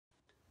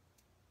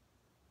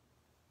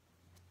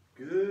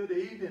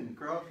Good evening,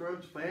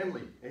 Crossroads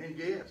family and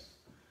guests.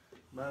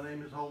 My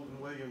name is Holden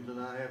Williams, and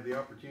I have the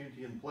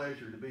opportunity and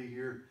pleasure to be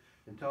here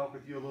and talk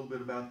with you a little bit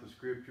about the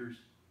scriptures.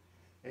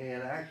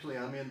 And actually,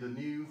 I'm in the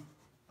new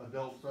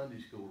adult Sunday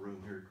school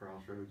room here at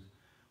Crossroads.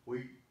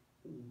 We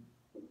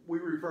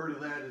refer to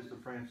that as the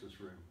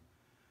Francis room.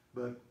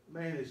 But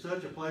man, it's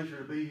such a pleasure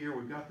to be here.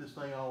 We've got this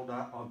thing all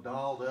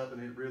dolled up,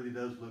 and it really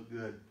does look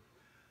good.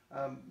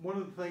 One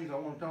of the things I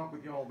want to talk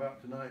with you all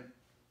about tonight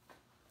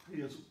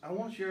is I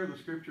want to share the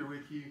scripture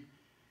with you,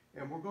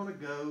 and we're going to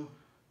go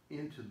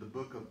into the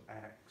book of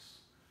Acts,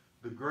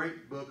 the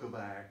great book of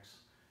Acts.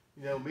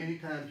 You know, many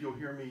times you'll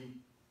hear me,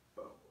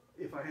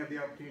 if I have the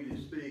opportunity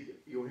to speak,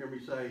 you'll hear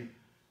me say,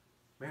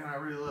 man, I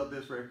really love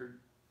this record.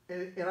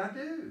 And I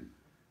do.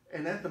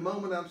 And at the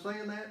moment I'm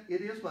saying that,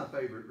 it is my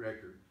favorite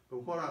record.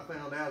 But what I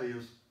found out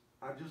is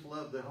I just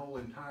love the whole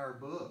entire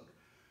book.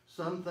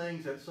 Some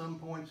things at some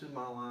points in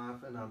my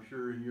life, and I'm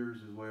sure in yours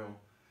as well,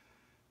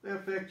 they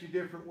affect you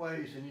different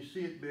ways, and you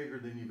see it bigger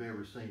than you've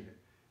ever seen it.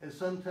 And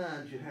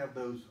sometimes you have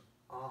those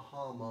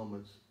aha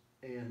moments,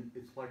 and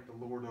it's like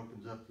the Lord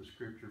opens up the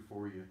scripture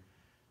for you,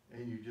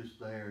 and you're just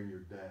there and you're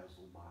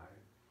dazzled by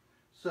it.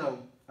 So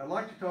I'd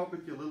like to talk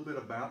with you a little bit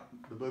about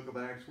the book of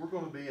Acts. We're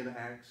going to be in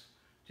Acts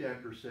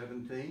chapter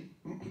 17.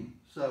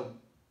 So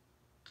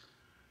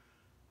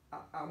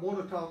I want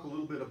to talk a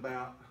little bit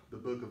about the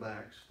book of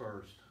Acts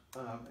first.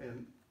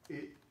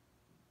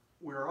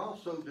 We're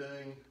also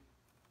doing,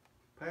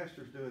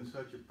 Pastor's doing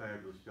such a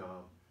fabulous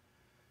job.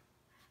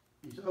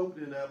 He's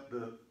opening up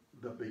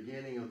the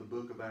beginning of the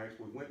book of Acts.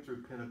 We went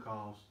through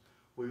Pentecost.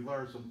 We've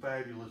learned some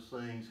fabulous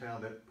things, how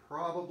that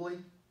probably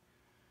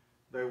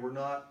they were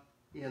not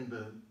in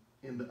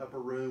the upper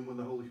room when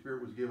the Holy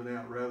Spirit was given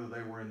out, rather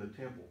they were in the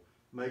temple.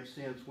 Makes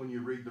sense when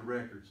you read the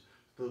records.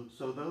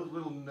 So those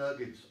little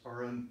nuggets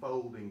are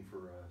unfolding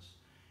for us.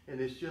 And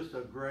it's just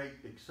a great,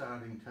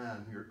 exciting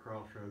time here at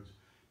Crossroads,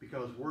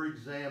 because we're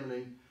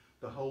examining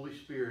the Holy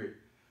Spirit.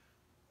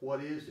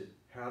 What is it?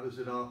 How does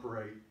it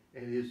operate?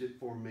 And is it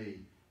for me?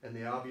 And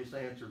the obvious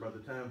answer by the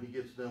time he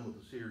gets done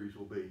with the series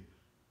will be,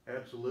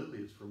 absolutely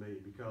it's for me,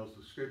 because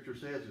the scripture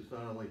says it's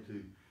not only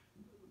to,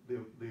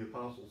 the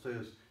apostle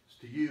says, it's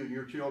to you and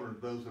your children,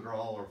 those that are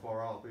all or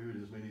far off,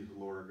 even as many as the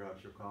Lord our God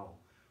shall call.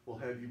 Well,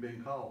 have you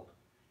been called?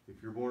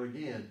 If you're born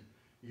again,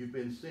 you've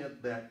been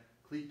sent that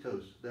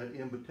kletos, that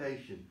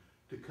invitation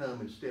to come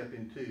and step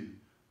into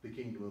the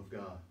kingdom of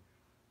God.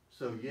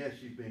 So yes,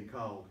 you've been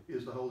called.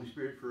 Is the Holy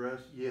Spirit for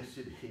us? Yes,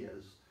 it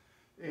is.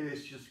 And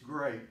it's just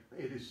great.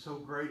 It is so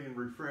great and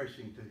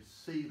refreshing to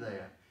see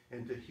that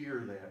and to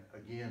hear that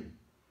again.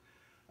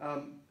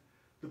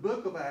 The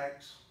book of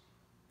Acts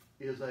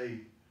is a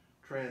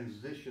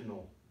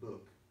transitional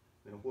book.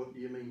 Now, what do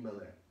you mean by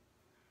that?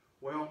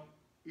 Well,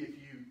 if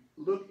you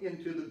look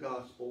into the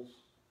Gospels,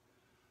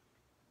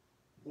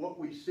 what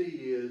we see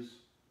is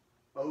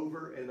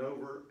over and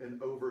over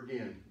and over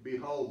again,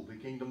 behold, the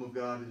kingdom of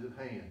God is at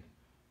hand.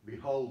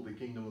 Behold, the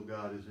kingdom of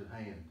God is at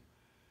hand.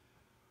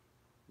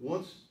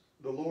 Once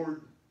the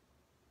Lord,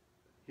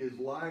 his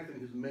life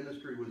and his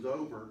ministry was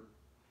over,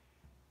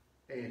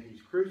 and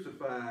he's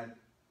crucified,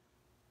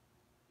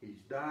 he's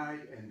died,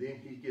 and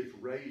then he gets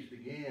raised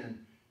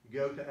again. You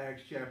go to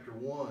Acts chapter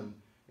 1,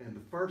 and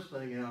the first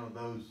thing out of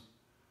those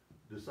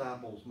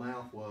disciples'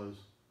 mouth was,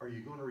 are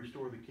you going to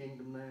restore the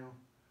kingdom now?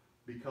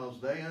 Because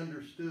they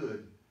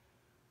understood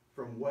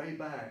from way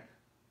back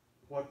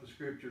what the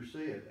scripture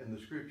said. And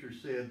the scripture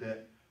said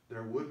that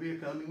there would be a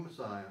coming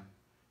Messiah.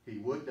 He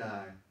would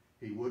die.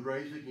 He would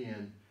rise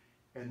again.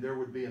 And there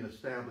would be an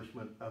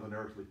establishment of an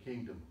earthly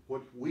kingdom,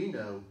 what we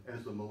know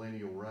as the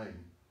millennial reign.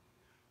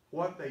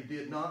 What they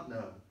did not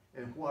know,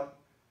 and what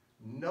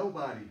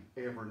nobody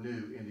ever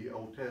knew in the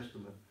Old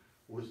Testament,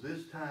 was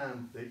this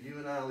time that you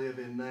and I live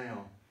in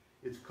now.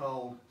 It's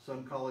called,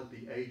 some call it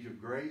the age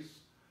of grace.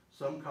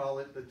 Some call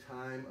it the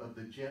time of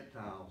the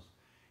Gentiles.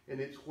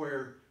 And it's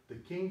where the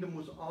kingdom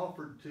was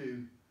offered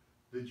to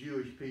the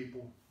Jewish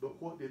people.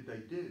 But what did they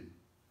do?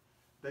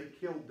 They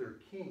killed their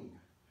king.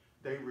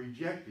 They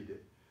rejected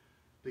it.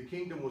 The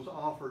kingdom was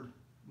offered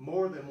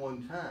more than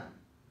one time.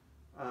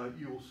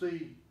 You will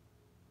see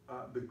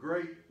the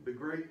great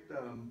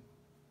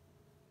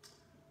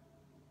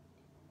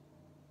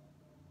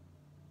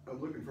I'm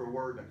looking for a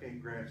word and I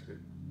can't grasp it.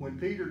 When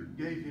Peter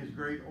gave his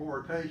great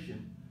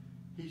oration,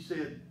 he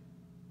said,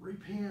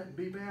 repent and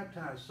be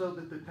baptized so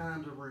that the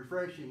times of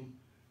refreshing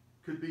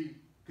could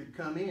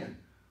come in.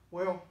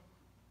 Well,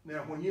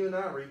 now when you and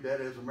I read that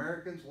as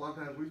Americans, a lot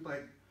of times we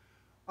think,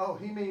 oh,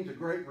 he means a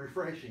great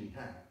refreshing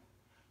time.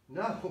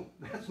 No,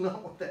 that's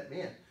not what that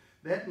meant.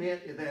 That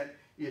meant that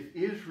if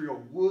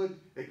Israel would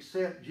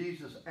accept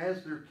Jesus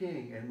as their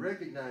king and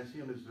recognize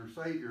him as their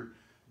Savior,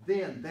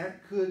 then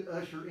that could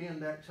usher in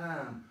that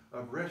time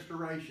of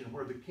restoration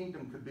where the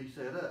kingdom could be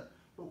set up.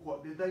 But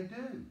what did they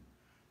do?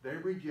 They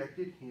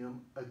rejected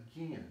him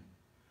again.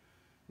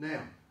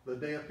 Now, the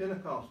day of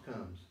Pentecost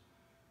comes.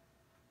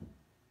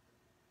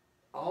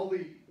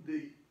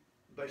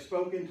 They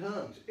spoke in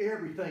tongues.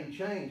 Everything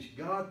changed.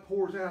 God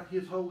pours out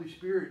his Holy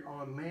Spirit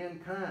on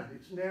mankind.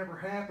 It's never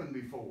happened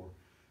before.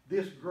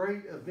 this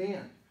great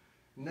event.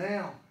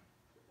 Now,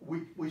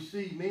 we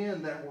see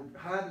men that were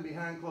hiding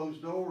behind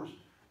closed doors.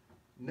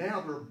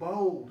 Now they're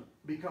bold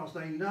because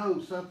they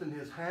know something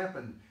has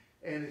happened.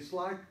 And it's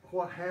like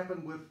what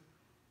happened with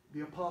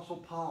the Apostle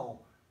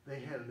Paul. They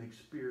had an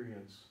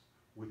experience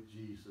with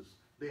Jesus.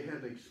 They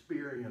had an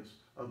experience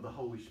of the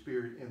Holy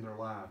Spirit in their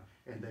life.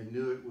 And they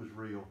knew it was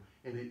real.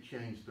 And it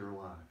changed their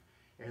life.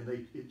 And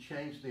it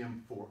changed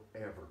them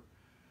forever.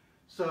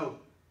 So,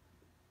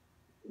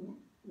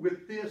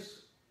 with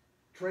this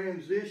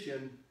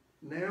transition,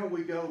 now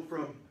we go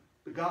from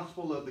the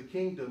gospel of the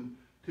kingdom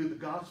to the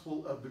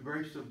gospel of the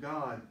grace of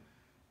God,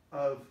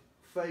 of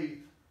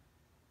faith,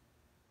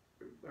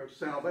 or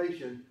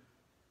salvation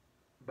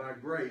by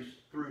grace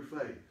through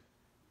faith.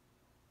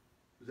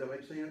 Does that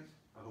make sense?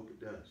 I hope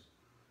it does.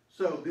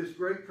 So this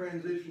great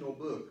transitional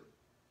book,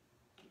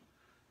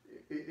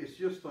 it's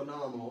just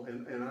phenomenal,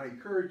 and I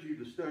encourage you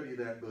to study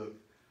that book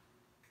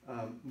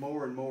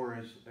more and more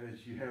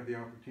as you have the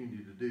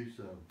opportunity to do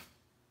so.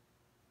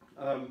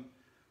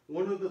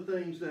 One of the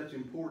things that's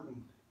important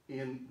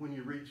when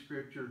you read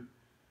Scripture,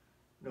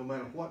 no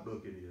matter what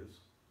book it is,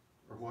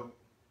 or what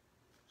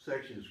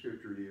section of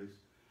Scripture it is,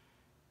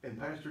 and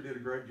Pastor did a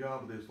great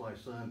job of this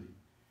last Sunday.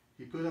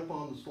 He put up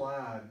on the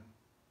slide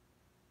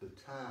the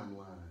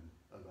timeline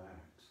of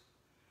Acts.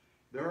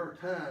 There are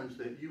times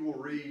that you will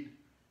read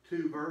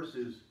 2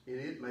 verses, and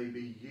it may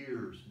be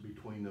years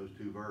between those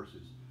 2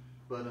 verses.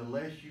 But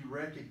unless you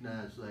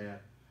recognize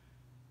that,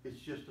 it's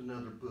just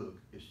another book.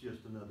 It's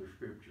just another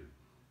Scripture.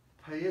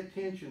 Pay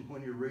attention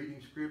when you're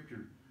reading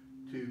Scripture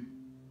to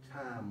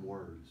time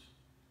words.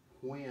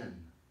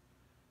 When,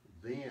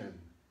 then,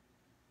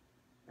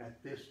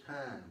 at this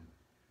time,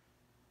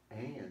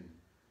 and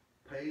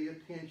pay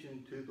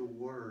attention to the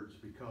words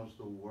because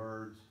the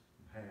words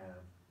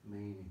have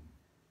meaning.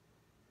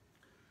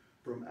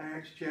 From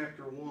Acts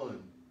chapter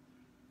 1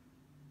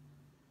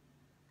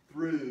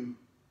 through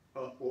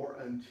or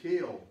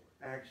until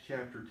Acts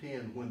chapter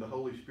 10, when the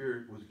Holy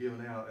Spirit was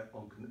given out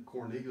on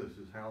Cornelius'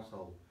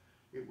 household,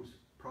 it was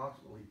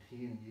approximately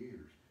 10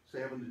 years,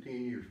 7 to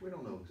 10 years. We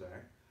don't know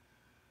exact.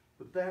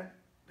 But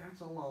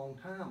that's a long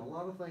time. A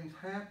lot of things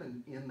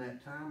happened in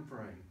that time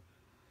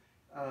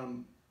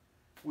frame.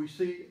 We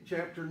see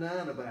chapter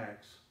 9 of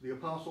Acts, the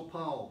Apostle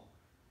Paul,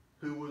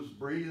 who was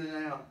breathing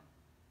out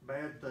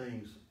bad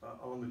things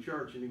on the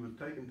church, and he was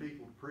taking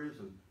people to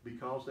prison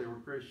because they were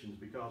Christians,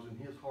 because in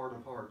his heart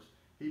of hearts,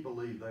 he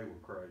believed they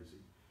were crazy,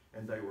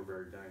 and they were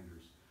very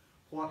dangerous.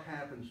 What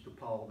happens to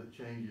Paul that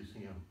changes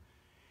him?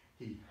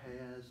 He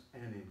has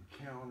an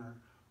encounter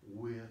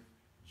with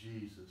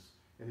Jesus.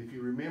 And if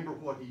you remember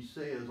what he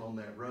says on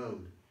that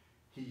road,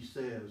 he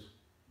says,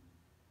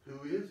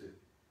 "Who is it?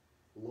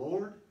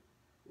 Lord?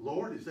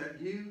 Lord, is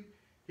that you?"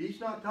 He's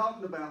not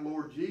talking about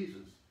Lord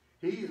Jesus.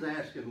 He's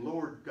asking,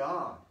 Lord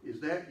God, is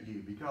that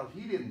you? Because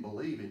he didn't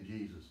believe in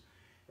Jesus.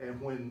 And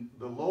when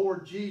the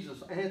Lord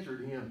Jesus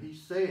answered him, he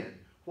said,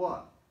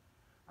 what?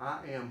 I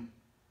am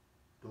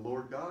the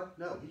Lord God?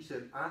 No, he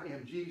said, I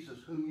am Jesus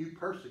whom you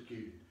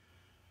persecuted.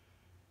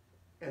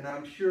 And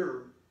I'm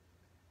sure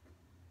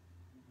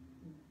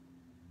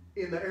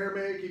in the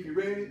Aramaic, if you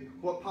read it,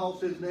 what Paul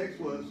says next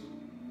was,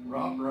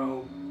 rock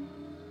roll.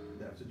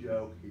 That's a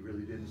joke. He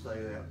really didn't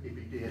say that. If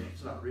he did,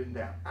 it's not written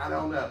down. I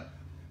don't know.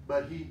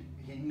 But he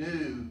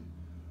knew,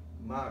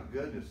 my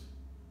goodness,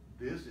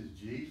 this is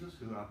Jesus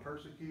who I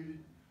persecuted.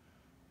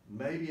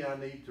 Maybe I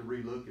need to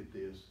relook at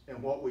this.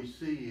 And what we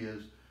see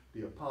is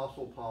the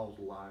Apostle Paul's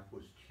life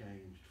was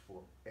changed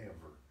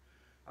forever.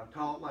 I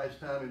taught last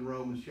time in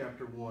Romans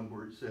chapter 1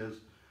 where it says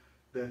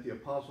that the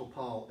Apostle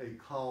Paul, a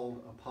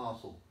called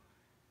apostle,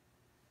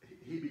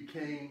 he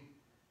became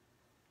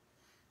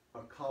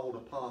a called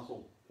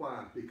apostle.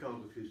 Why?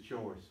 Because of his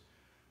choice.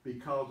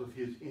 Because of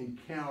his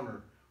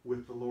encounter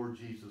with the Lord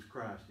Jesus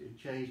Christ. It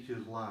changed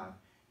his life.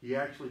 He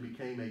actually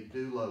became a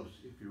doulos,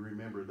 if you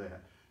remember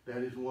that.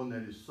 That is one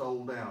that is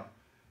sold out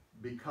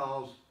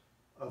because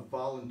of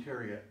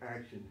voluntary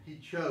action. He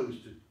chose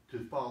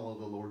to follow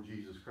the Lord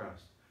Jesus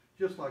Christ,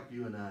 just like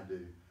you and I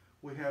do.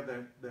 We have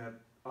that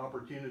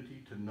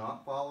opportunity to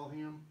not follow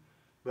him,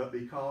 but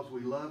because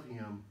we love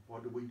him,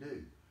 what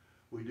do?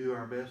 We do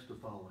our best to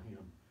follow him.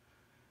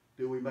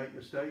 Do we make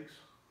mistakes?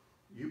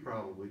 You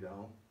probably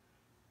don't,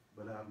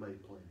 but I've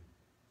made plenty.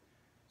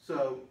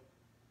 So,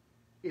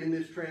 in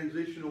this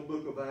transitional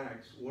book of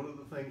Acts, one of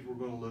the things we're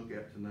going to look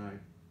at tonight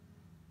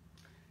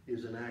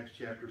is in Acts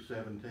chapter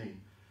 17.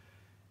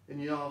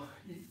 And y'all,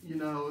 you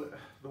know,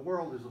 the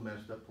world is a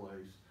messed up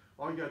place.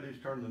 All you got to do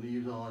is turn the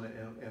news on,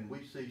 and we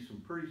see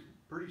some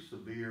pretty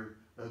severe,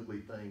 ugly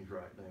things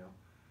right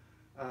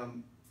now.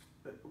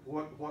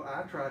 What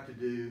I try to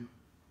do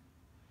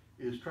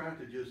is try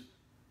to just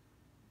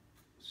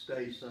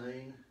stay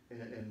sane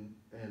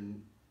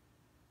and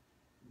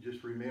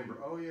just remember,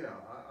 oh yeah,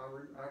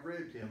 I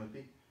read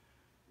Timothy.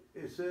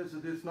 It says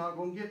that it's not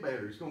going to get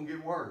better. It's going to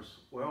get worse.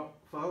 Well,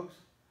 folks,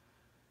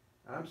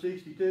 I'm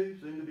 62,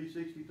 soon to be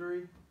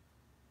 63.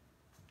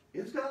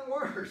 It's gotten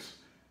worse.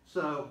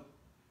 So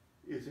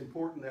it's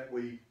important that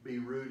we be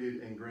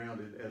rooted and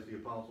grounded, as the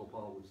Apostle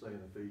Paul would say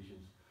in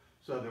Ephesians.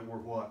 so that we're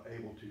what?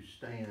 Able to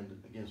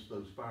stand against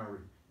those fiery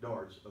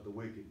darts of the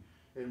wicked.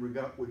 And we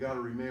got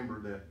to remember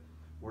that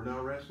we're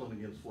not wrestling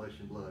against flesh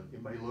and blood.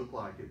 It may look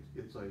like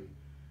it's a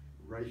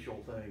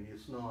racial thing.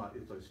 It's not.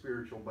 It's a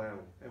spiritual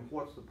battle. And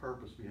what's the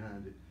purpose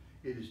behind it?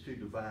 It is to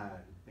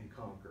divide and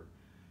conquer.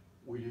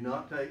 We do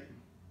not take,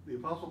 the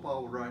Apostle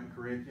Paul would write in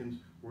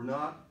Corinthians, we're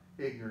not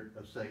ignorant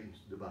of Satan's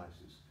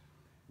devices.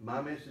 My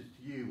message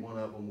to you, one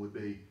of them would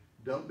be,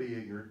 don't be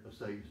ignorant of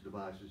Satan's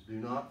devices. Do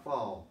not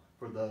fall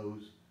for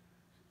those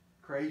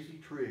crazy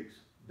tricks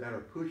that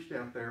are pushed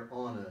out there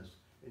on us.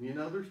 And you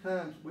know, there's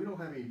times we don't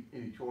have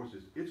any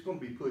choices. It's going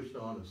to be pushed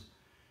on us.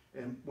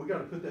 And we got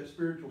to put that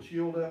spiritual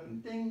shield up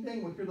and ding,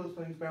 ding, we hear those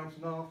things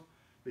bouncing off,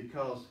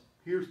 because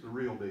here's the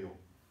real deal.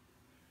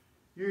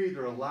 You're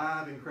either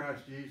alive in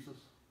Christ Jesus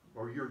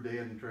or you're dead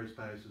in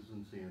trespasses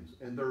and sins.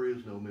 And there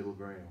is no middle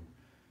ground.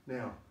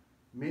 Now,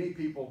 many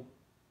people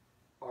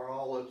are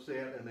all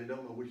upset and they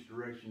don't know which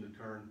direction to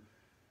turn.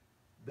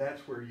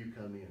 That's where you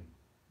come in.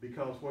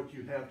 Because what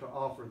you have to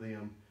offer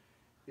them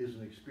is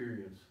an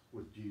experience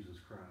with Jesus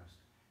Christ.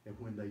 And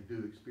when they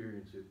do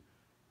experience it,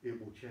 it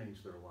will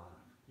change their life,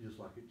 just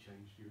like it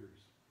changed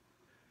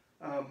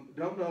yours.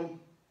 Don't know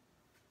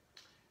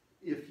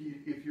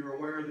if you're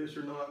aware of this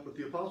or not, but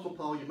the Apostle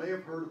Paul, you may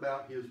have heard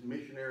about his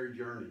missionary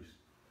journeys.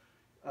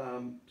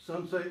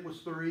 Some say it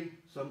was 3,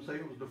 some say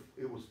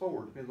it was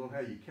 4, depends on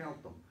how you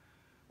count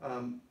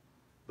them.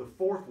 The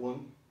fourth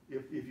one,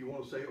 if you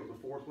want to say it was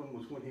the fourth one,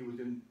 was when he was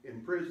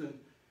in prison.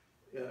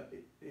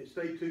 He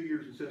stayed 2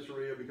 years in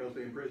Caesarea because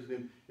they imprisoned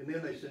him, and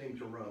then they sent him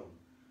to Rome.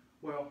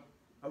 Well,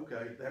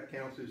 okay, that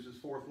counts as his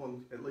fourth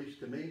one, at least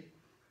to me.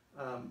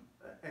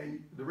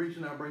 And the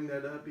reason I bring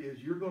that up is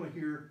you're going to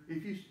hear,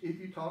 if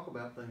you talk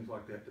about things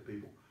like that to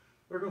people,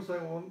 they're going to say,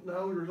 well,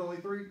 no, there's only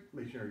 3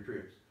 missionary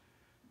trips.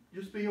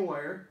 Just be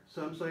aware.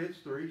 Some say it's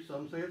 3,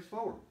 some say it's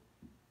 4.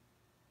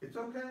 It's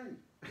okay.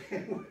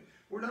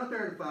 We're not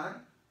there to fight.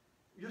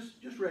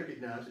 Just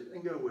recognize it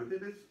and go with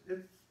it.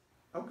 It's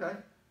okay.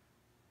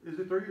 Is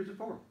it 3 or is it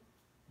 4?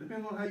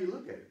 Depends on how you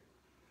look at it.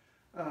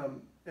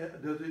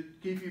 Does it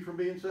keep you from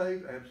being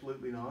saved?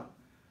 Absolutely not.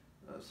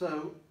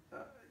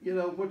 You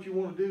know, what you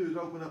want to do is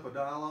open up a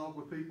dialogue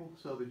with people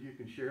so that you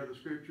can share the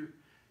scripture,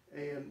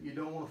 and you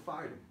don't want to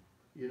fight them.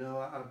 You know,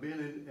 I've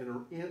been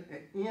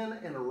in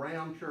and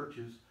around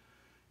churches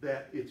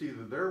that it's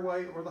either their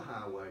way or the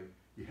highway.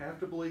 You have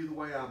to believe the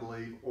way I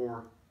believe,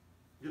 or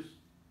just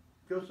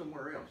go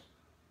somewhere else.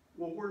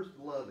 Well, where's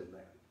the love in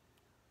that?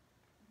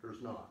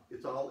 There's not.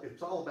 It's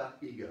all about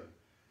ego.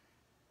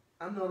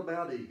 I'm not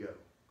about ego.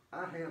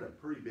 I had a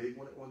pretty big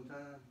one at one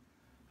time.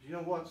 But you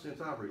know what?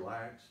 Since I've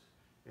relaxed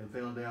and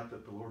found out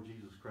that the Lord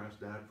Jesus Christ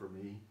died for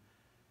me,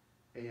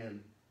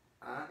 and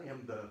I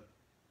am the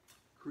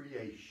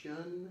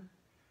creation,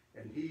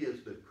 and He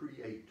is the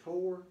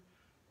creator,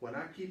 when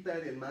I keep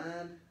that in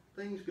mind,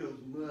 things goes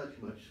much,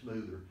 much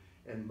smoother.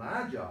 And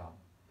my job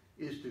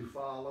is to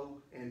follow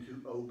and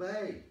to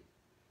obey.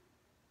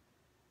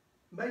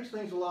 Makes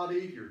things a lot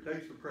easier,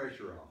 takes the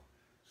pressure off.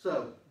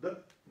 So,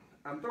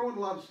 I'm throwing a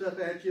lot of stuff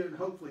at you, and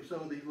hopefully some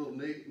of these little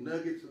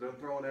nuggets that I'm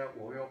throwing out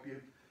will help you.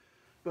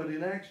 But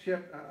in Acts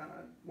chapter,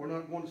 we're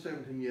not going to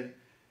 17 yet.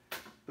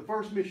 The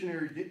first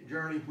missionary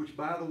journey, which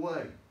by the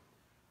way,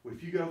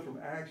 if you go from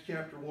Acts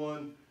chapter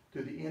 1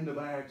 to the end of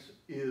Acts,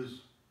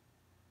 is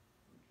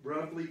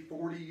roughly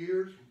 40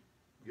 years,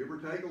 give or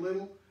take a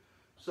little.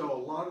 So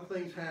a lot of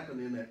things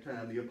happened in that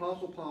time. The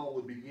Apostle Paul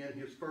would begin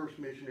his first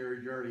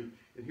missionary journey,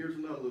 and here's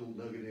another little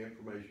nugget of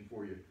information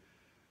for you.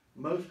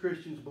 Most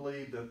Christians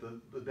believe that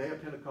the day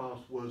of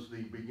Pentecost was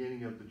the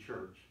beginning of the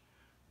church.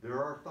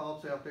 There are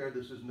thoughts out there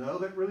that says, no,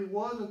 that really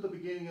wasn't the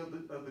beginning of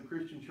the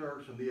Christian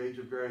church in the age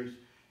of grace.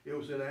 It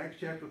was in Acts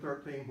chapter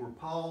 13 where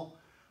Paul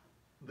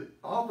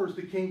offers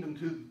the kingdom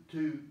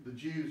to the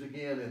Jews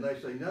again, and they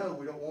say, no,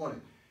 we don't want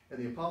it.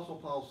 And the Apostle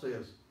Paul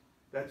says,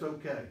 that's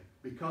okay.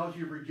 Because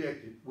you've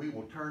rejected, we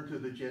will turn to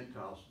the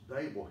Gentiles.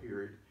 They will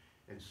hear it.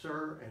 And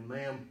sir and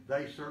ma'am,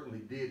 they certainly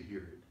did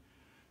hear it.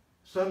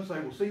 Some say,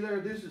 well, see there,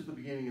 this is the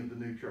beginning of the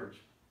new church.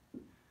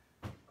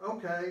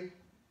 Okay,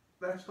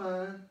 that's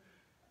fine.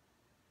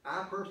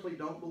 I personally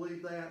don't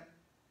believe that.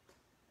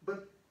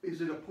 But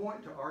is it a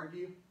point to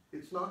argue?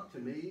 It's not to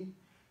me.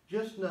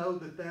 Just know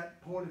that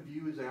that point of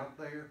view is out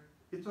there.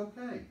 It's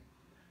okay.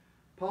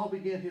 Paul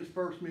began his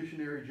first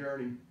missionary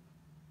journey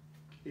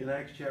in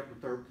Acts chapter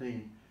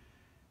 13.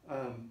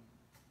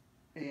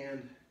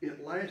 And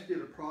it lasted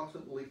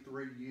approximately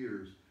 3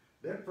 years.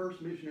 That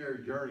first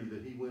missionary journey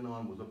that he went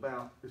on was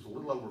a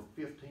little over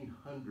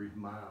 1,500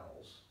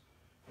 miles.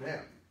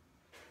 Now,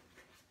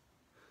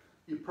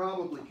 you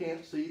probably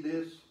can't see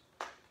this,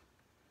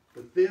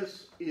 but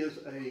this is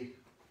a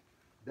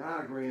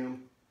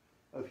diagram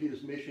of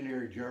his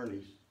missionary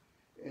journeys.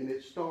 And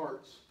it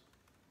starts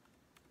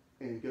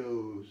and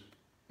goes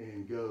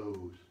and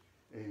goes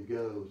and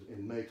goes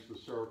and makes the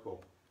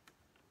circle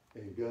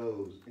and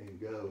goes and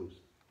goes.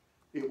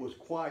 It was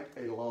quite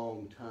a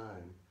long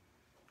time.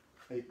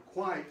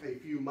 Quite a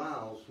few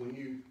miles when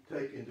you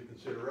take into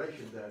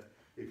consideration that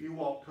if you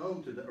walked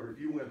home today, or if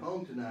you went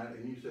home tonight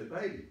and you said,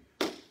 baby,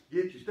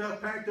 get your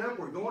stuff packed up,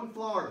 we're going to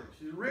Florida.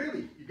 She said,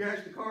 really? You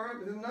gashed the car up?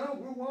 I said, no,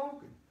 we're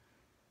walking.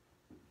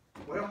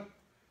 Well,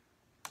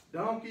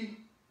 donkey,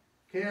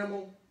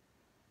 camel,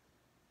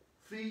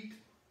 feet,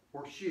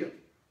 or ship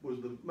was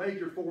the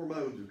major 4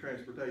 modes of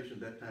transportation at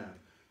that time.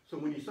 So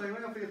when you say,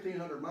 well,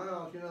 1,500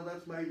 miles,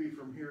 that's maybe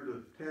from here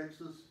to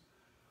Texas,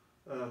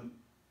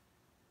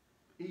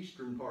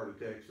 eastern part of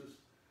Texas.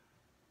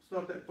 It's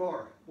not that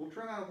far. Well,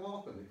 try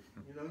walking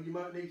it. You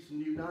might need some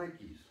new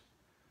Nikes.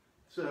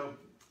 So,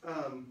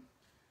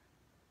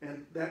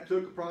 and that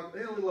took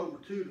approximately a little over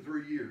 2 to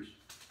 3 years.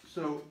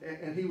 So,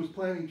 and he was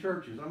planting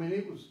churches. I mean,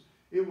 it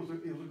was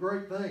a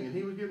great thing, and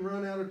he was getting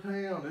run out of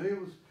town, and it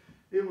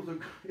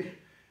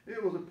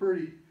was a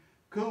pretty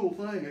cool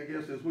thing, I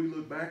guess, as we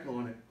look back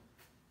on it.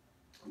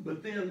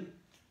 But then,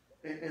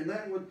 and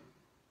that would,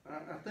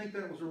 I think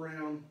that was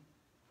around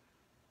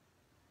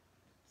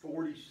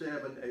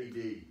 47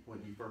 AD when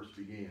he first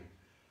began.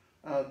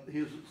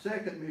 His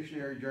second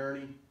missionary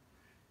journey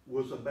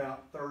was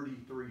about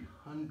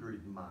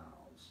 3,300 miles,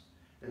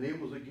 and it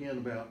was again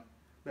about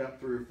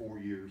 3 or 4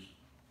 years.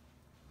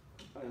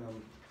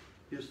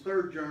 His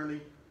third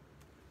journey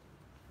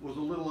was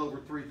a little over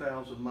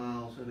 3,000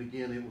 miles, and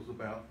again it was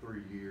about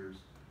 3 years.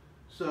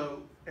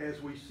 So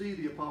as we see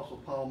the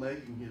Apostle Paul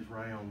making his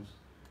rounds,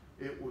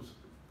 it was,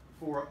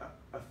 for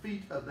a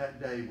feat of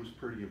that day, was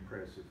pretty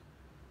impressive.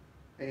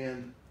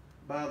 And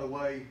by the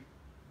way,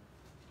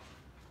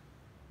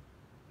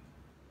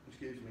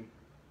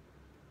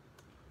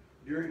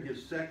 during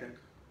his second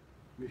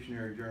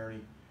missionary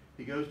journey,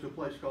 he goes to a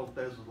place called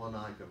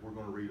Thessalonica. We're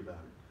going to read about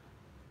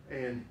it.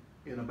 And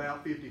in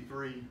about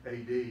 53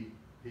 AD,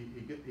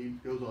 he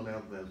goes on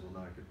out of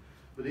Thessalonica.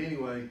 But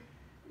anyway,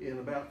 in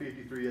about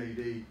 53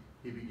 AD,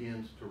 he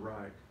begins to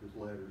write his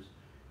letters.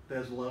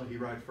 He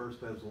writes 1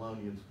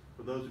 Thessalonians.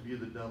 For those of you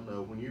that don't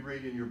know, when you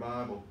read in your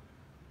Bible,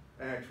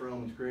 Acts,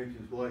 Romans,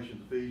 Corinthians,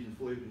 Galatians, Ephesians,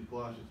 Philippians,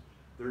 Colossians,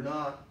 they're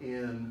not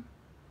in,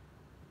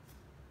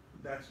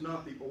 that's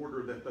not the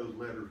order that those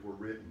letters were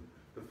written.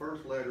 The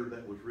first letter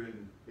that was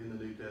written in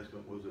the New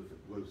Testament was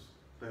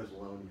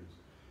Thessalonians,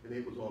 and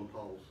it was on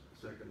Paul's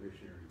second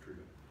missionary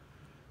trip.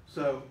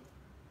 So,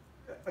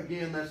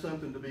 again, that's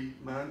something to be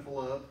mindful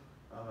of.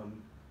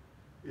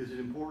 Is it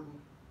important?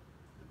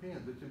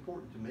 Depends. It's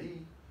important to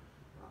me.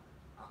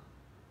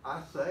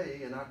 I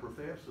say and I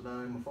profess that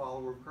I am a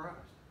follower of Christ.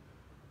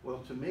 Well,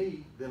 to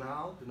me, then I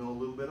ought to know a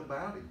little bit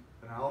about him,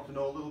 and I ought to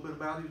know a little bit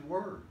about his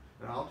word,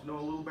 and I ought to know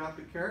a little about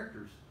the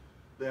characters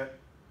that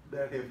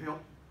have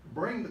helped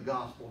bring the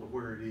gospel to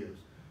where it is.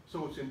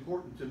 So it's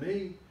important to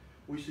me.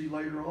 We see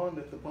later on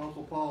that the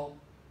Apostle Paul,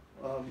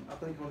 I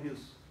think on his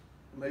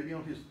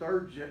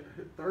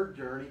third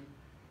journey,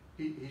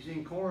 he's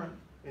in Corinth,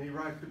 and he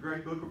writes the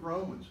great book of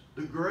Romans.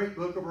 The great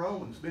book of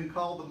Romans, been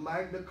called the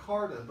Magna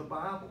Carta of the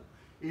Bible.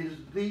 It is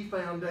the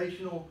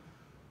foundational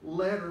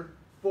letter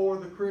for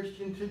the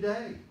Christian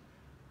today.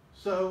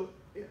 So,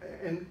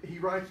 and he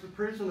writes the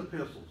prison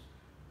epistles,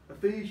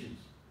 Ephesians,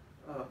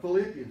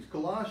 Philippians,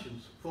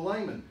 Colossians,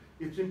 Philemon.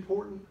 It's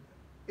important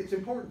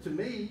to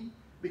me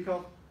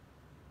because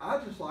I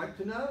just like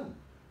to know.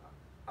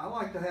 I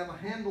like to have a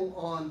handle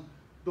on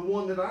the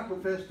one that I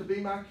profess to be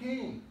my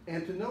king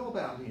and to know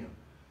about him.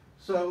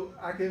 So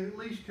I can at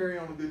least carry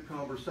on a good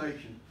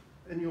conversation,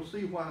 and you'll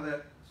see why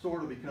that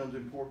sort of becomes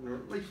important, or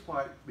at least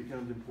why it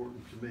becomes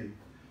important to me.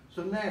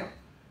 So now,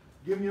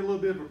 giving you a little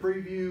bit of a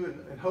preview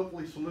and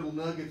hopefully some little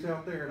nuggets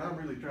out there, and I'm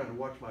really trying to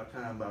watch my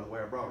time, by the way.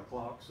 I brought a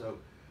clock, so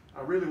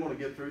I really want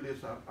to get through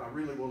this. I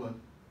really want to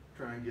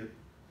try and get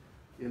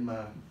in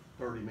my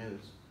 30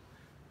 minutes.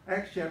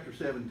 Acts chapter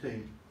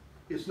 17.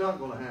 It's not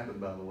going to happen,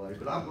 by the way,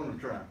 but I'm going to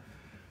try.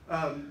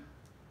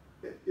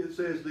 It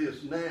says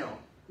this, now.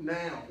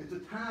 It's a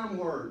time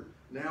word.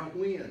 Now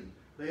when.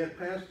 They had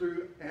passed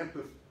through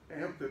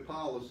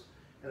Amphipolis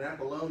and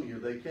Apollonia.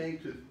 They came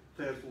to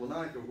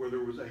Thessalonica, where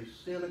there was a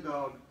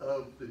synagogue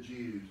of the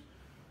Jews.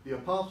 The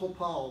Apostle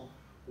Paul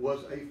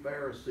was a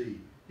Pharisee.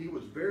 He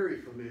was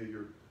very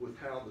familiar with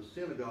how the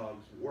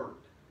synagogues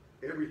worked,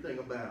 everything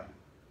about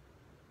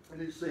it.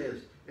 And it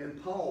says,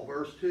 and Paul,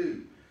 verse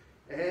 2,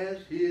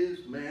 as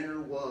his manner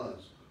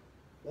was.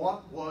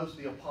 What was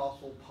the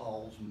Apostle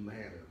Paul's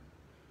manner?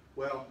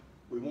 Well,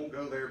 we won't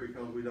go there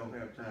because we don't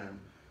have time.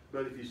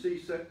 But if you see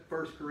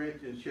 1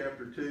 Corinthians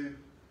chapter 2,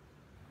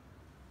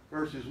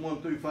 verses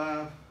 1 through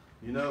 5,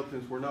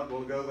 since we're not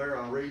going to go there,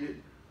 I'll read it.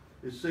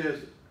 It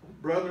says,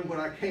 brethren, when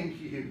I came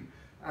to you,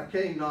 I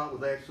came not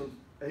with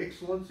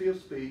excellency of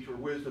speech or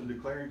wisdom,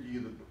 declaring to you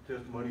the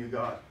testimony of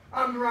God.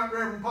 I'm the right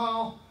Reverend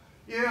Paul.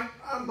 Yeah,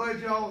 I'm glad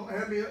y'all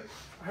have me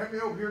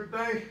over here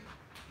today.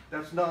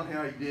 That's not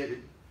how he did it.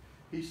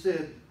 He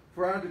said,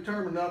 for I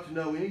determined not to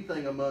know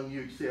anything among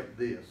you except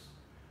this,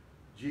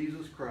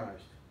 Jesus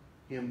Christ,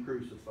 him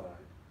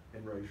crucified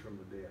and raised from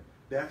the dead.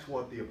 That's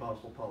what the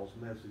Apostle Paul's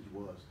message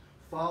was.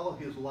 Follow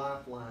his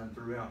lifeline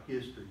throughout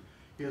history.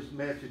 His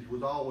message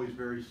was always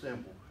very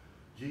simple.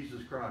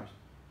 Jesus Christ,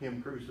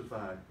 him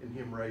crucified and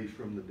him raised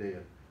from the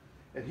dead.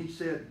 And he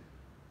said,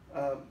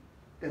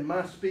 and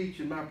my speech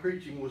and my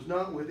preaching was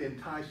not with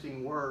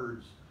enticing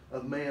words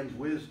of man's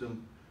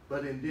wisdom,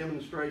 but in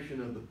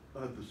demonstration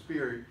of the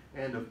Spirit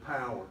and of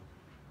power.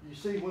 You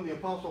see, when the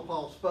Apostle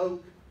Paul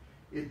spoke,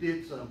 it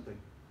did something,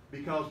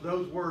 because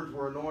those words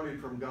were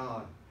anointed from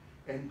God,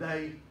 and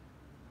they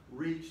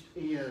reached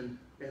in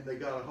and they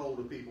got a hold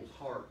of people's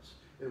hearts.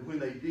 And when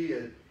they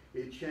did,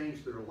 it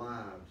changed their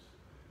lives.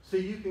 See,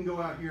 you can go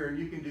out here and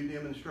you can do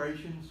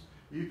demonstrations,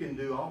 you can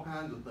do all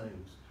kinds of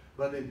things,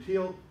 but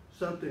until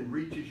something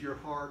reaches your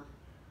heart,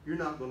 you're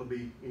not going to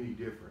be any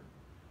different.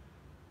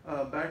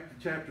 Back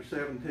to chapter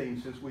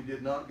 17, since we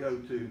did not go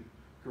to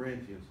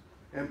Corinthians.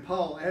 And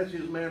Paul, as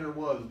his manner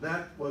was,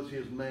 that was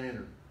his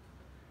manner.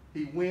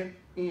 He went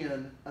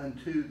in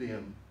unto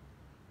them.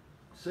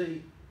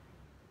 See,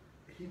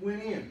 he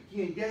went in.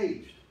 He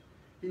engaged.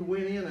 He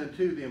went in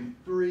unto them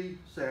 3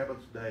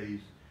 Sabbath days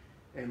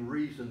and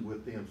reasoned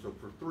with them. So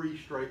for 3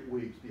 straight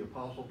weeks, the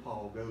Apostle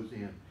Paul goes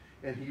in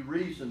and he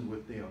reasoned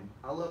with them.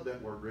 I love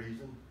that word,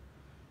 reason.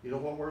 You know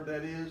what word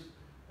that is?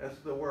 That's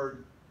the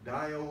word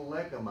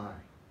dialekomai.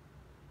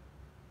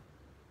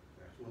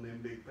 That's one of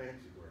them big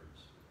fancy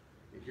words.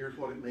 And here's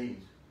what it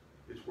means.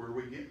 It's where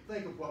we get,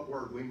 think of what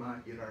word we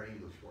might get our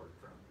English word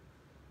from.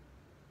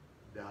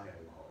 Dialogue.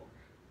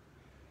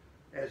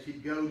 As he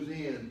goes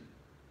in,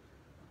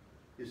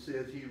 it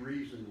says he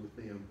reasoned with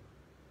them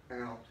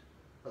out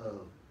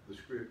of the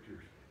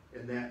Scriptures.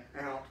 And that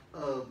out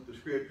of the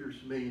Scriptures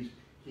means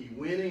he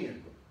went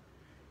in,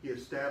 he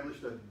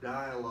established a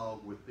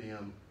dialogue with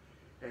them,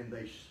 and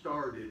they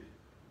started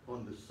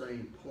on the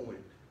same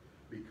point,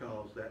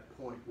 because that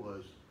point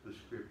was the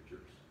Scriptures.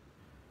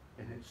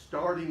 And it's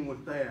starting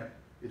with that,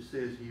 it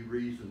says he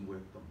reasoned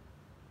with them.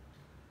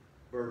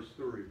 Verse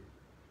 3.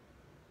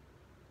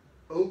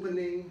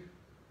 Opening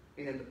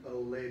and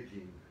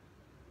alleging.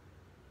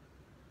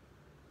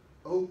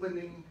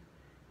 Opening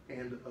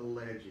and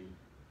alleging.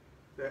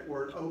 That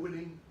word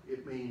opening,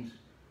 it means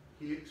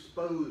he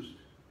exposed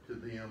to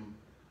them,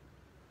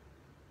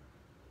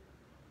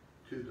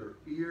 to their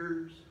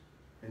ears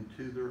and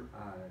to their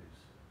eyes,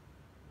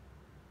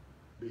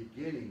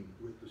 beginning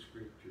with the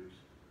Scriptures,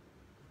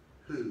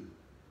 who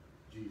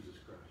Jesus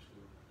Christ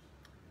was.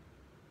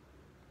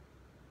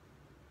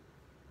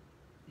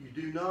 You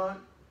do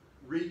not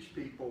reach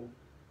people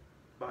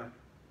by,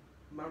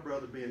 my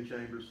brother Ben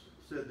Chambers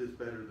said this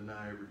better than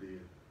I ever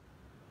did.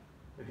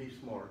 And he's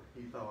smart.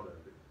 He thought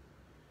of it.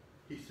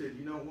 He said,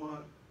 you know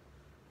what?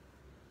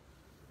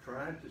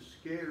 Trying to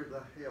scare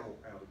the hell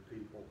out of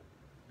people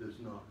does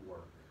not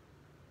work.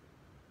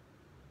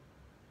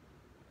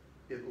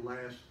 It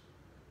lasts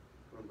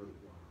for a little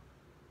while.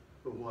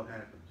 But what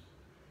happens?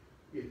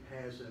 It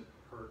hasn't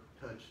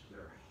touched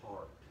their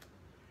heart.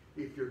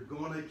 If you're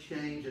going to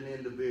change an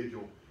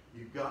individual,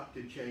 you've got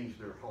to change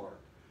their heart.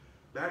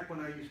 Back when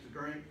I used to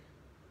drink,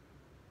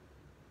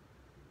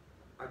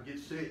 I'd get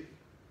sick.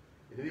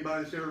 And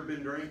anybody that's ever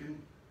been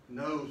drinking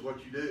knows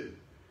what you do.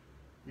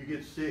 You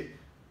get sick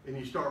and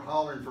you start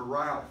hollering for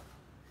Ralph.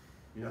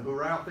 You know who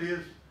Ralph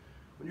is?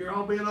 When you're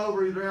all bent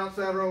over, either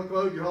outside or on the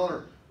clothes, you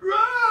holler,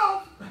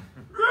 Ralph!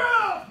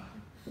 Ralph!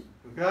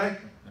 Okay?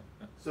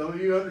 So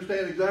you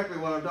understand exactly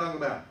what I'm talking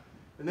about.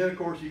 And then, of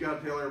course, you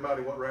got to tell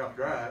everybody what Ralph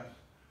drives.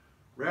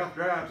 Ralph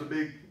drives a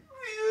big...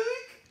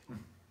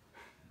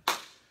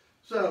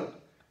 So,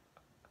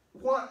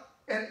 what...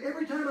 And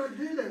every time I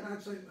do that,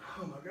 I'd say,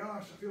 oh my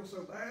gosh, I feel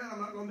so bad. I'm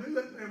not going to do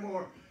that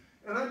anymore.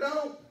 And I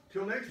don't.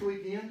 Till next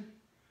weekend.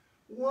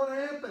 What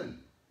happened?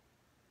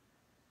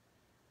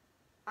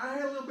 I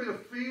had a little bit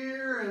of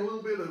fear and a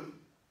little bit of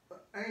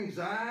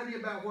anxiety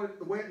about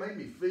the way it made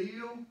me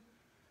feel.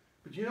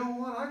 But you know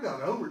what? I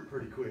got over it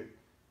pretty quick,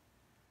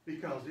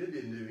 because it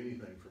didn't do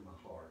anything for my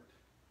heart.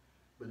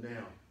 But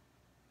now,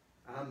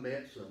 I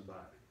met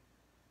somebody,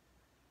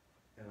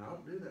 and I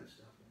don't do that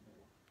stuff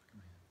anymore.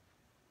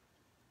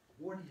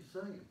 What are you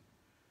saying?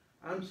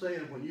 I'm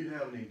saying when you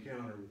have an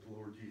encounter with the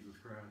Lord Jesus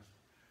Christ,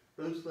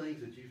 those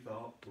things that you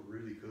thought were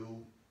really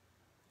cool,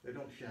 they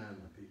don't shine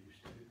like they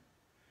used to.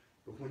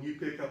 But when you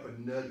pick up a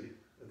nugget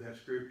of that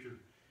Scripture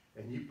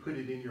and you put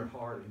it in your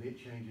heart and it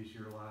changes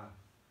your life,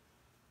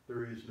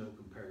 there is no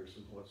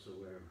comparison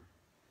whatsoever.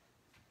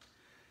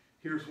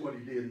 Here's what he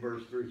did in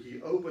verse 3.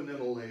 He opened and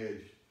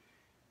alleged.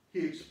 He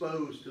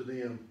exposed to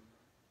them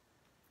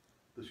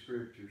the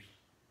Scriptures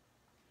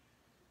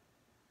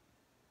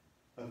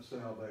of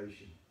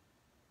salvation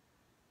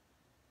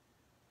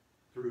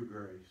through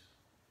grace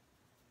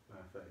by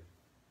faith.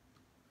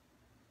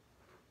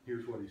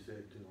 Here's what he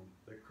said to them.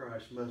 That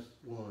Christ must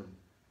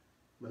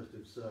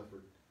have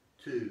suffered.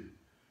 2,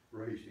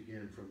 raised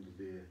again from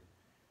the dead.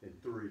 And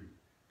 3,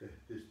 that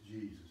this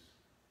Jesus,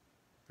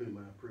 whom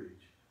I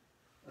preach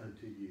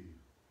unto you,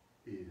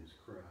 is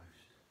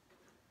Christ.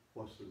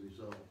 What's the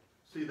result?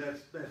 See,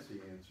 that's the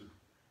answer.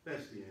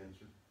 That's the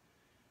answer.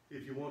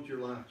 If you want your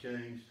life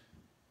changed,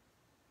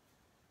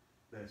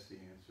 that's the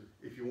answer.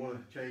 If you want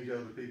to change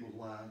other people's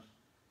lives,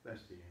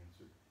 that's the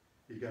answer.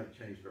 You've got to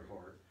change their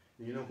heart.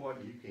 And you know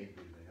what? You can't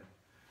do that.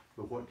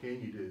 But what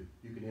can you do?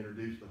 You can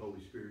introduce the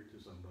Holy Spirit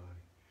to somebody.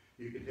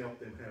 You can help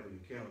them have an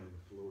encounter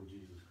with the Lord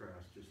Jesus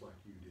Christ just like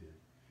you did.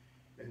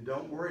 And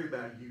don't worry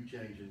about you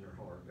changing their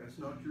heart. That's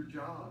not your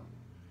job.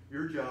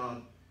 Your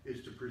job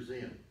is to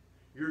present.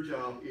 Your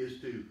job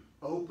is to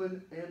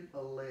open and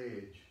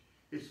allege.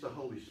 It's the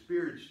Holy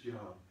Spirit's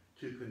job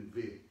to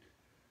convict.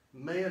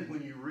 Man,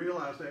 when you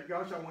realize that,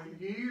 gosh, I went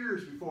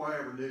years before I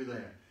ever knew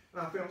that.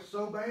 And I felt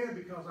so bad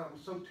because I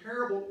was so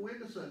terrible at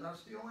witnessing. I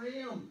still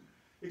am.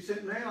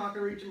 Except now I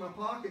can reach in my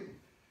pocket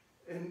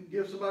and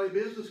give somebody a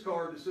business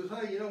card that says,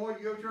 hey, you know what,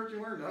 you go to church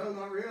anywhere? No,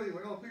 not really.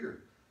 Well,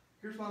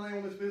 here's my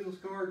name on this business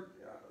card.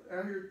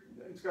 Out here,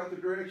 it's got the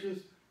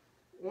directions.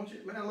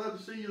 Man, I'd love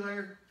to see you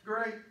there. It's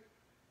great.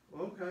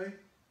 Okay.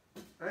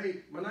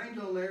 Hey, my name's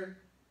on there.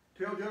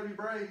 Tell Jody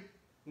Bray,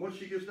 once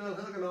she gets done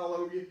hugging all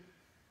over you,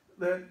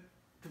 that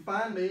to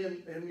find me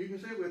and you can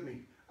sit with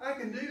me. I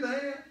can do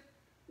that.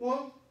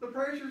 Well, the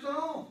pressure's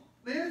on.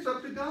 Then it's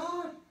up to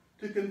God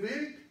to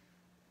convict.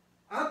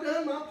 I've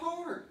done my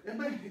part. And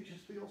man, it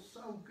just feels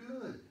so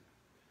good.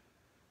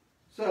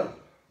 So,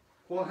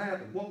 what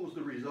happened? What was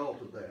the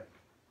result of that?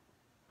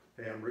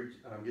 Hey,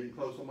 I'm getting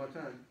close on my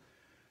time.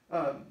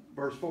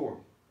 Verse 4.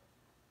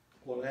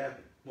 What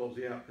happened? What was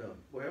the outcome?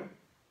 Well,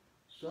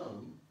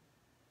 some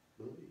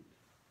believed.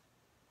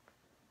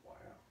 Wow.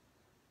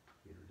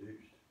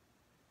 Introduced.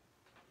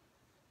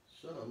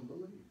 Some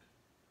believed.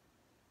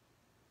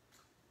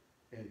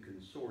 And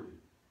consorted.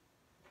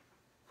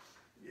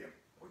 Yep,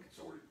 we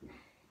consorted.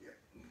 Yep,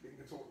 we can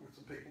consort with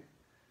some people.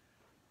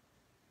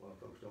 A lot of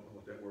folks don't know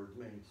what that word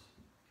means.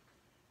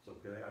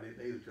 It's okay, I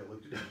didn't either until I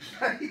looked it up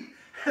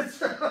today.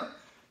 So,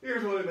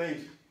 here's what it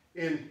means.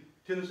 In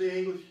Tennessee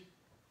English,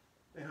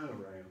 they hung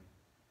around.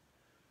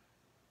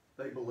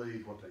 They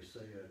believed what they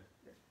said,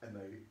 and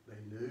they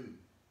knew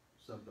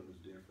something was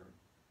different.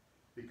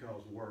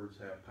 Because words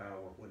have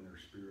power when they're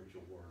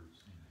spiritual words.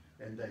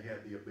 And they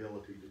have the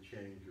ability to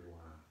change your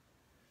life.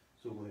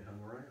 So they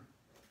hung around.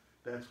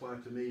 That's why,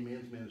 to me,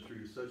 men's ministry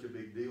is such a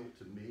big deal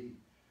to me.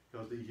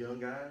 Because these young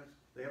guys,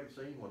 they haven't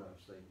seen what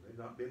I've seen. They've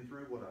not been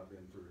through what I've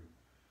been through.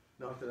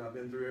 Not that I've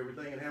been through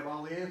everything and have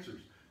all the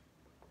answers.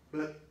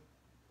 But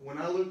when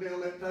I look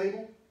down that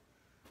table,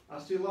 I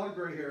see a lot of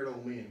gray-haired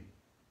old men.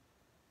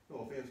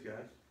 No offense,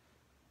 guys.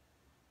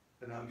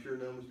 And I'm sure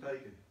none was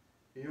taken.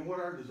 You know what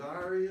our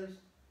desire is?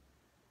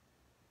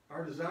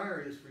 Our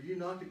desire is for you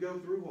not to go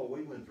through what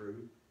we went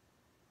through.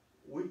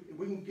 We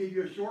can give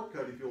you a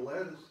shortcut if you'll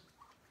let us.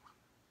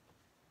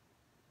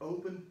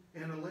 Open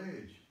and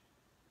allege.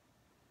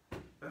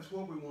 That's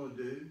what we want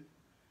to do.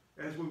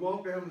 As we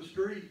walk down the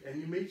street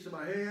and you meet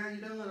somebody, hey, how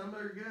you doing? I'm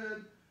very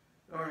good.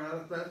 All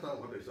right, that's not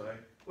what they say.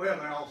 Well,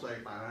 they all say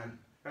fine.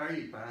 How are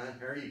you? Fine.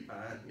 How are you?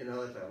 Fine. You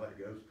know, that's how that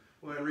goes.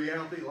 Well, in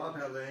reality, a lot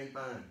of times they ain't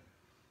fine.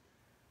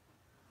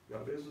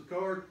 Got a business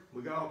card.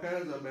 We got all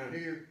kinds of them out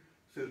here.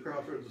 It says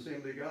Crossroads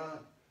Assembly of God.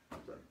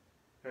 So,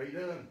 how you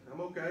doing?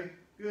 I'm okay.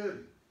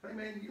 Good. Hey,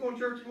 man, you going to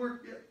church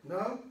anywhere? Yeah.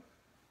 No?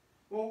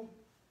 Well,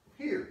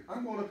 here.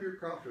 I'm going up here at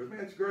Crossroads. Man,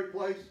 it's a great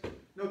place.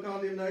 No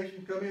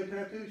condemnation. Come in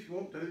tattoo if you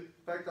want to. In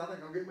fact, I think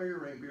I'll get my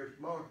earring pierced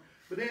tomorrow.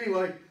 But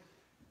anyway,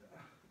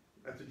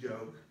 that's a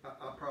joke.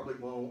 I probably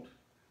won't.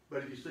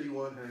 But if you see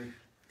one, hey,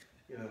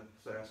 you know,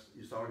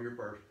 you saw it here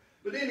first.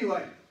 But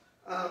anyway,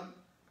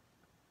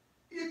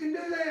 you can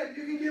do that.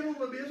 You can give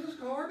them a business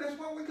card. That's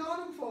what we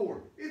got them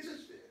for. It's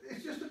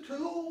just a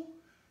tool.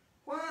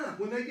 Why?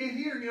 When they get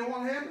here, you know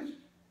what happens?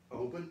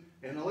 Open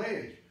and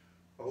allege.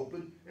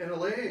 Open and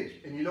allege.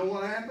 And you know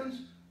what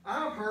happens?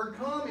 I've heard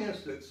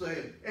comments that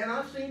said, and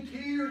I've seen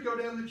tears go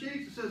down the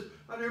cheeks that says,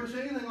 I've never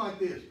seen anything like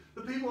this.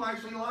 The people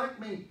actually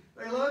like me.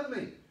 They love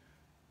me.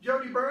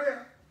 Jody Bray,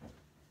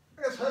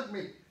 let's hug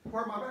me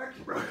where my back's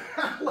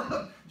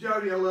broken.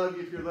 Jody, I love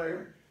you if you're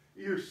there.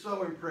 You're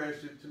so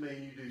impressive to me,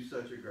 and you do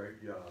such a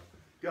great job.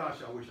 Gosh,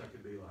 I wish I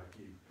could be like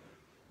you.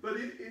 But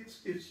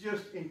it's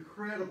just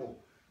incredible.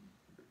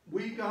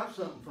 We've got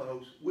something,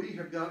 folks. We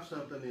have got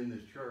something in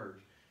this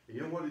church. And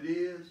you know what it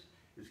is?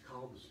 It's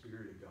called the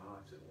Spirit of God.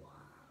 It's alive.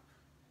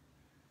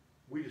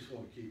 We just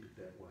want to keep it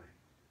that way.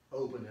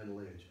 Open and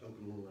allege.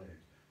 Open and allege.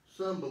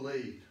 Some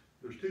believed.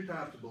 There's two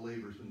types of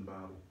believers in the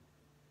Bible.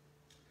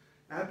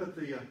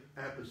 Apatheia,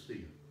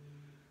 apostia.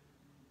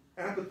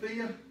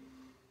 Apatheia,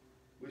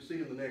 we see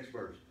in the next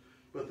verse.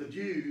 But the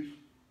Jews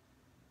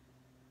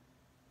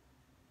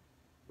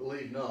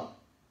believed not.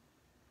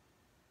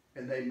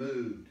 And they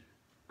moved.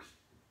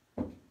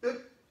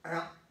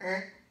 Out.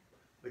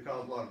 They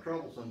caused a lot of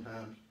trouble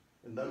sometimes.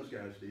 And those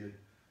guys did.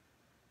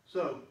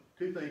 So,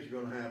 two things are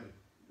going to happen.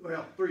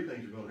 Well, three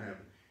things are going to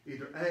happen.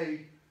 Either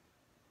A,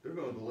 they're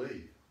going to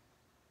believe.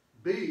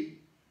 B,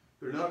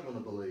 they're not going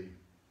to believe.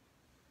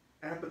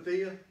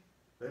 Apatheia,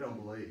 they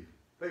don't believe.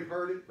 They've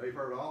heard it. They've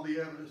heard all the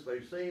evidence.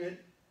 They've seen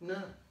it.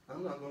 No,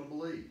 I'm not going to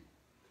believe.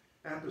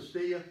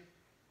 Apostia,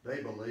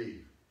 they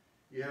believe.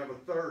 You have a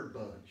third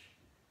bunch.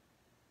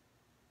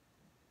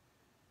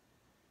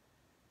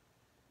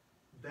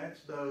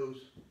 That's those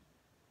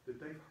that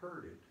they've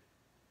heard it.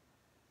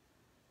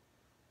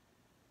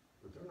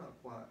 But they're not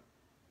quite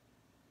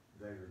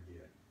there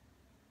yet.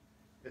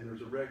 And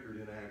there's a record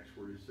in Acts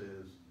where it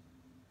says,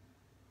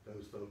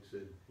 those folks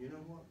said, you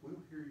know what, we'll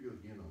hear you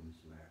again on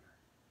this matter.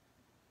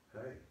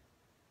 Hey,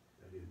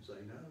 they didn't say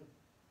no.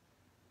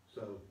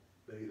 So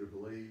they either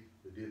believed,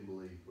 they that didn't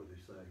believe what they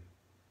say.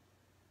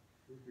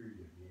 We'll hear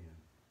you again.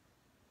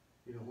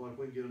 You know what? If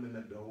we can get them in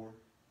that door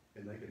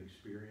and they can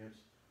experience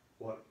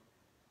what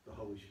the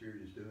Holy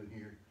Spirit is doing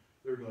here,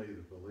 they're going to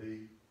either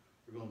believe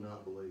or going to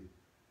not believe.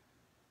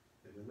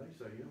 And then they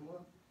say, you know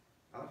what?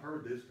 I've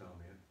heard this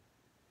comment.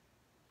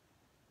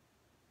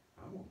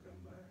 I'm going to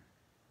come back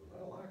because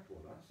I liked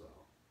what I saw.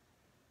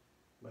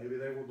 Maybe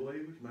they were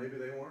believers, maybe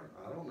they weren't.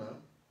 I don't know.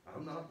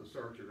 I'm not the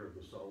searcher of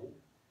the soul.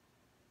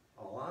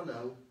 All I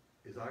know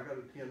is I got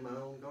to tend my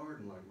own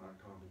garden, like my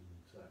Thomas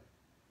would say.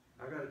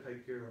 I got to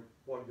take care of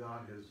what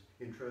God has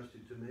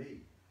entrusted to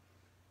me.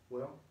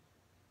 Well,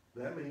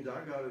 that means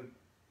I got to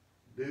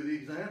do the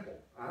example.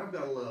 I've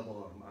got to love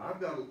on them. I've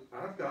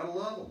got to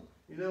love them.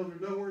 You know,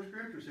 there's nowhere in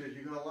Scripture says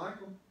you got to like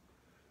them.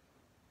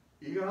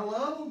 You got to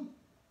love them,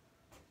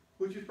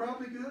 which is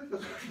probably good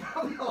because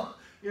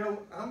you know,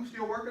 I'm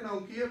still working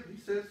on Kip. He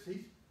says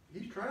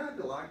he's trying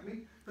to like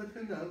me, but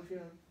who knows? You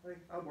know, hey,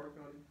 I'll work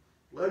on him.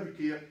 Love you,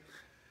 Kip.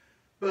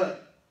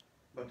 But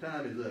my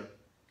time is up.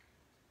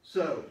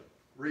 So,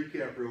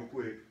 recap real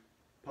quick.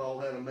 Paul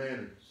had a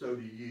manner, so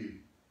do you.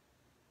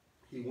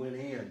 He went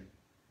in.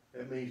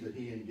 That means that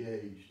he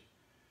engaged.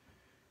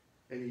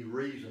 And he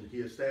reasoned. He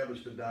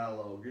established a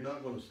dialogue. You're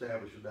not going to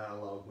establish a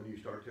dialogue when you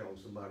start telling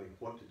somebody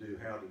what to do,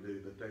 how to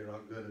do, that they're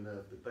not good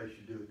enough, that they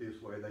should do it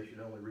this way, they should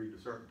only read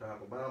a certain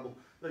type of Bible,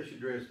 they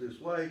should dress this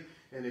way,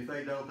 and if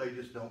they don't, they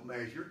just don't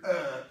measure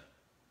up.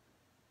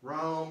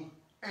 Wrong.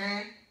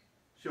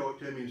 Show it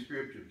to me in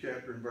Scripture,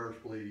 chapter and verse,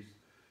 please.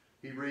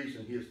 He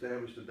reasoned. He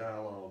established a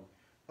dialogue,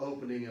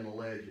 opening and a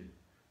legend.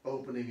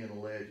 Opening and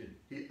a legend.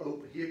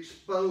 He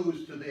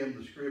exposed to them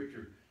the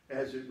Scripture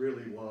as it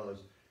really was,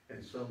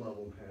 and some of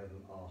them had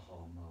an aha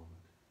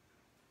moment.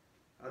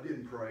 I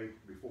didn't pray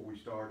before we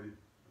started.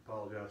 I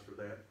apologize for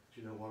that. But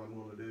you know what I'm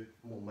going to do?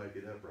 I'm going to make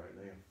it up right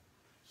now.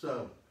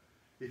 So,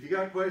 if you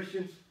got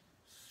questions,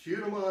 shoot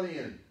them on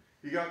in.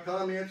 If you got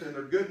comments and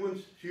they're good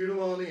ones, shoot them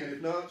on in.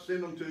 If not,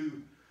 send them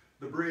to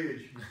the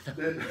bridge.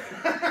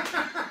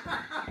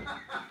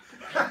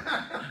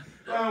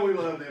 Oh, we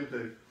love them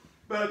too.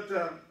 But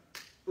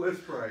let's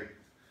pray.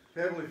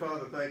 Heavenly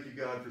Father, thank you,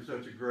 God, for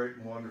such a great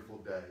and wonderful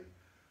day.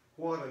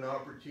 What an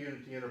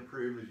opportunity and a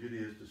privilege it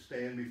is to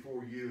stand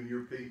before you and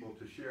your people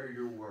to share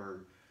your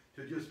word,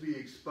 to just be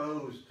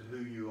exposed to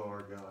who you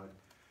are, God,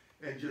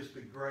 and just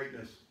the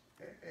greatness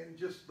and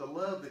just the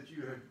love that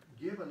you have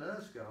given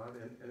us, God,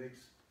 and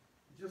it's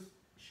just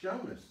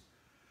shown us.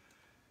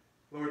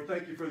 Lord,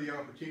 thank you for the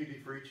opportunity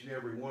for each and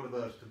every one of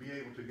us to be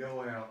able to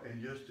go out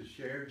and just to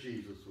share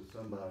Jesus with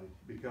somebody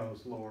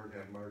because, Lord,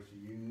 have mercy.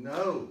 You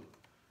know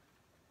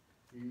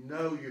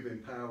you've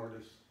empowered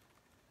us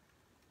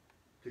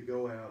to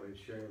go out and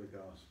share the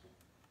gospel.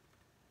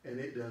 And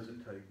it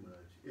doesn't take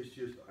much. It's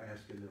just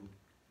asking them,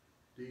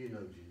 do you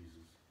know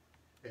Jesus?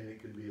 And it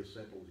can be as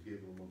simple as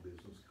giving them a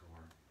business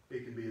card.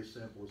 It can be as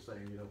simple as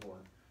saying, you know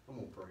what, I'm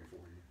going to pray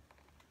for you.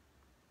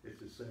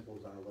 It's as simple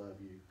as I love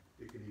you.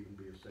 It can even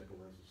be as simple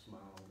as a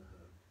smile and a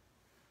hug.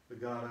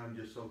 But God, I'm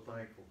just so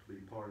thankful to be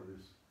part of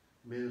this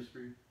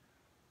ministry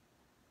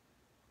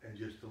and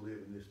just to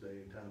live in this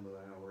day and time of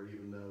the hour,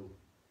 even though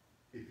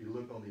if you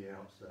look on the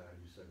outside,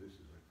 you say, this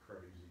is a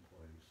crazy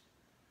place.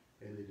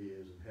 And it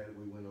is. And had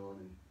we went on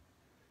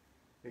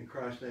in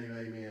Christ's name,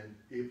 amen.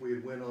 If we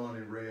had went on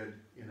and read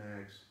in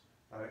Acts,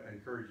 I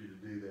encourage you to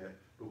do that.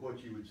 But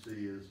what you would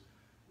see is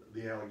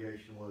the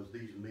allegation was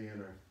these men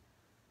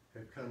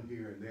have come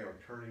here and they are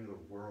turning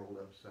the world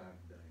upside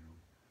down.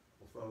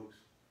 Well, folks,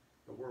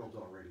 the world's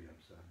already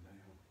upside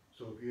down.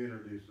 So if you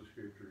introduce the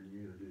Scripture and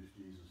you introduce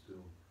Jesus to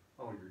them,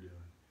 all you're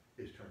doing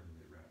is turning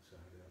it right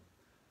side up.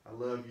 I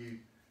love you.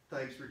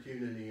 Thanks for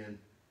tuning in.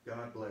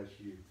 God bless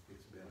you.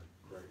 It's been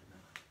a great